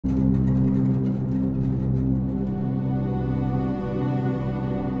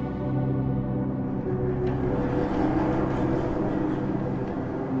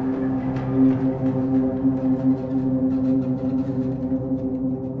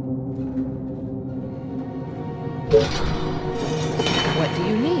What do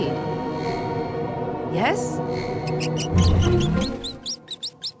you need? Yes?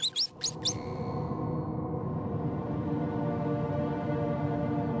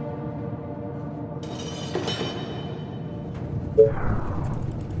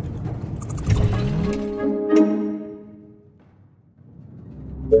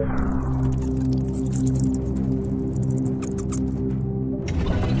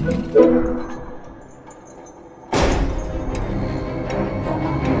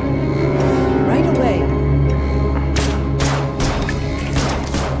 Right away.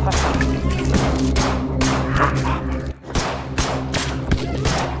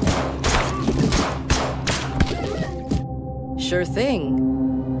 Sure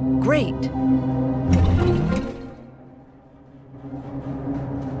thing. Great.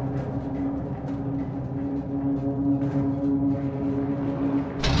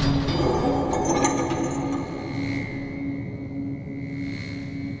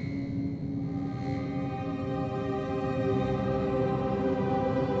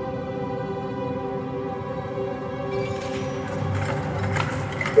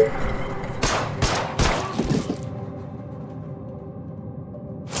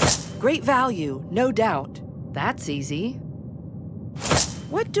 Great value, no doubt. That's easy.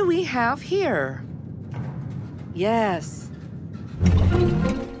 What do we have here? Yes.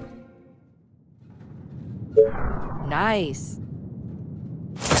 Nice.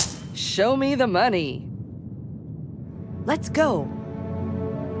 Show me the money. Let's go.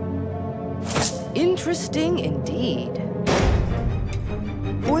 Interesting indeed.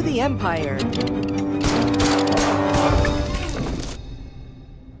 For the Empire.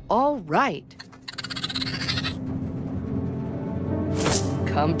 All right.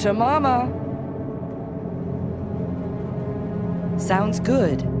 Come to Mama. Sounds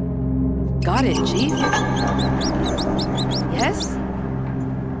good. Got it, Chief? Yes?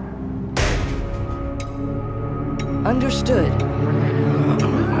 Understood.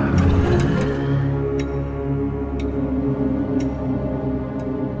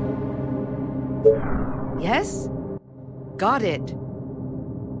 Yes? Got it.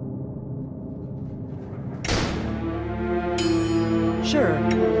 Sure.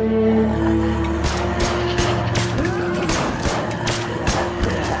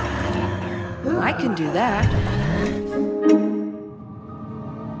 I can do that.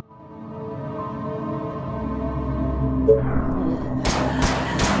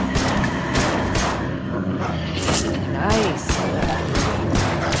 Nice.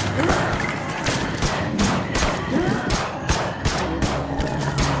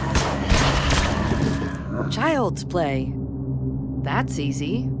 Child's play. That's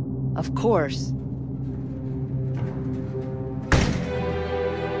easy. Of course.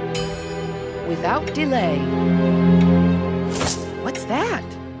 Without delay. What's that?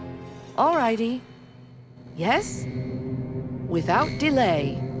 Alrighty. Yes? Without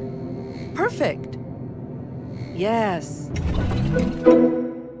delay. Perfect. Yes. Go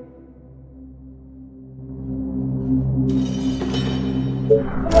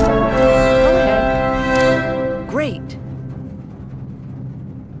ahead. Great.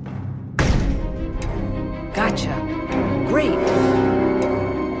 Gotcha. Great.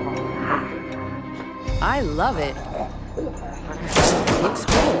 I love it. Looks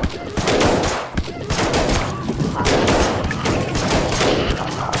cool.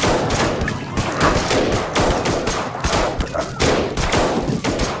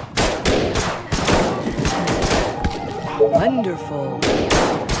 Wonderful.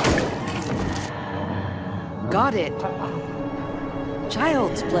 Got it.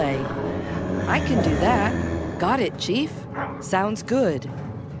 Child's play. I can do that. Got it, Chief. Sounds good.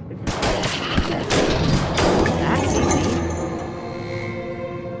 That's easy.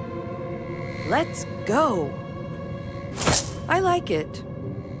 Let's go. I like it.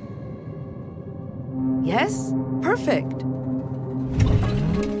 Yes? Perfect.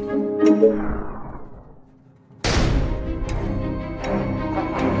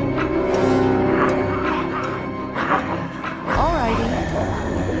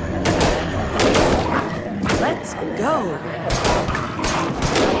 Let's go.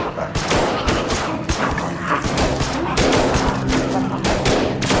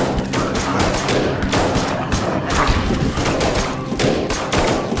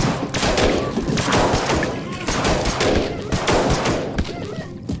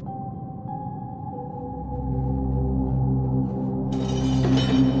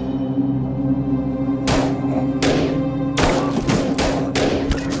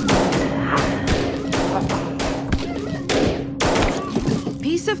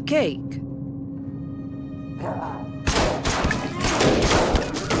 Piece of cake.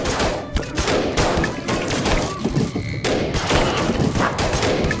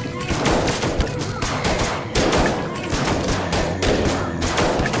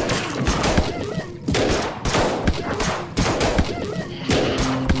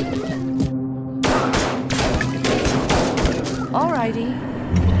 Alrighty.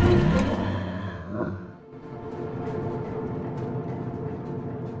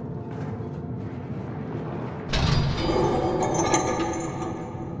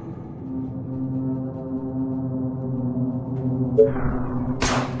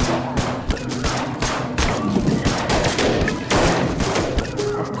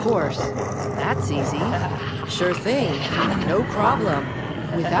 Of course. That's easy. Sure thing. No problem.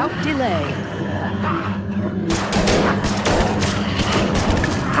 Without delay.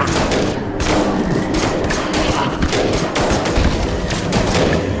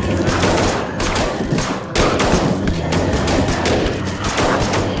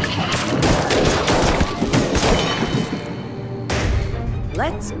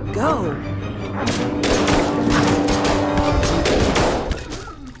 Let's go!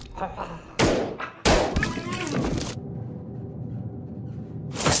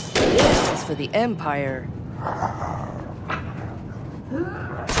 This is for the Empire.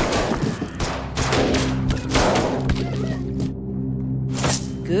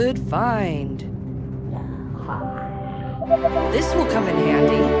 Good find. This will come in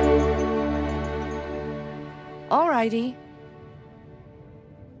handy. Alrighty.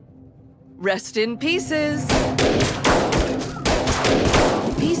 Rest in pieces.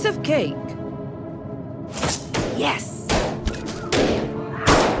 Piece of cake. Yes.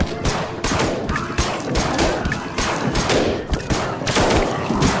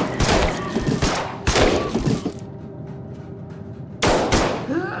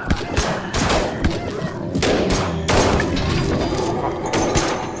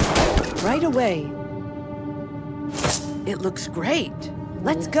 Right away. It looks great.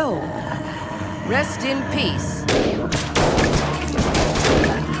 Let's go. Rest in peace.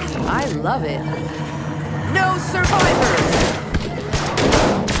 I love it. No survivors!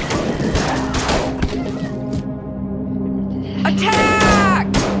 Attack!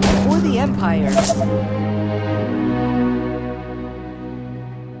 For the Empire.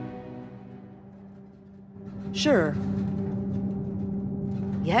 Sure.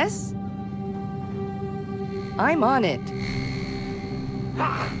 Yes? I'm on it.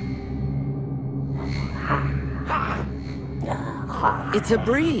 It's a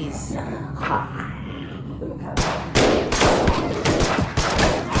breeze.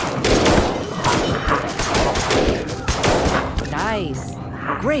 Nice.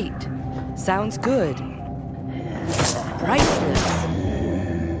 Great. Sounds good. Priceless.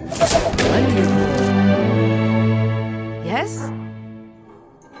 Wonderful. Yes?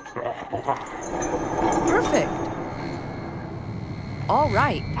 Perfect. All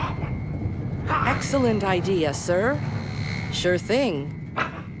right. Excellent idea, sir. Sure thing.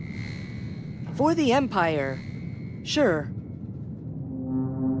 For the Empire. Sure.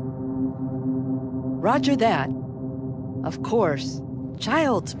 Roger that. Of course.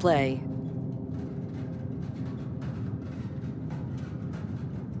 Child's play.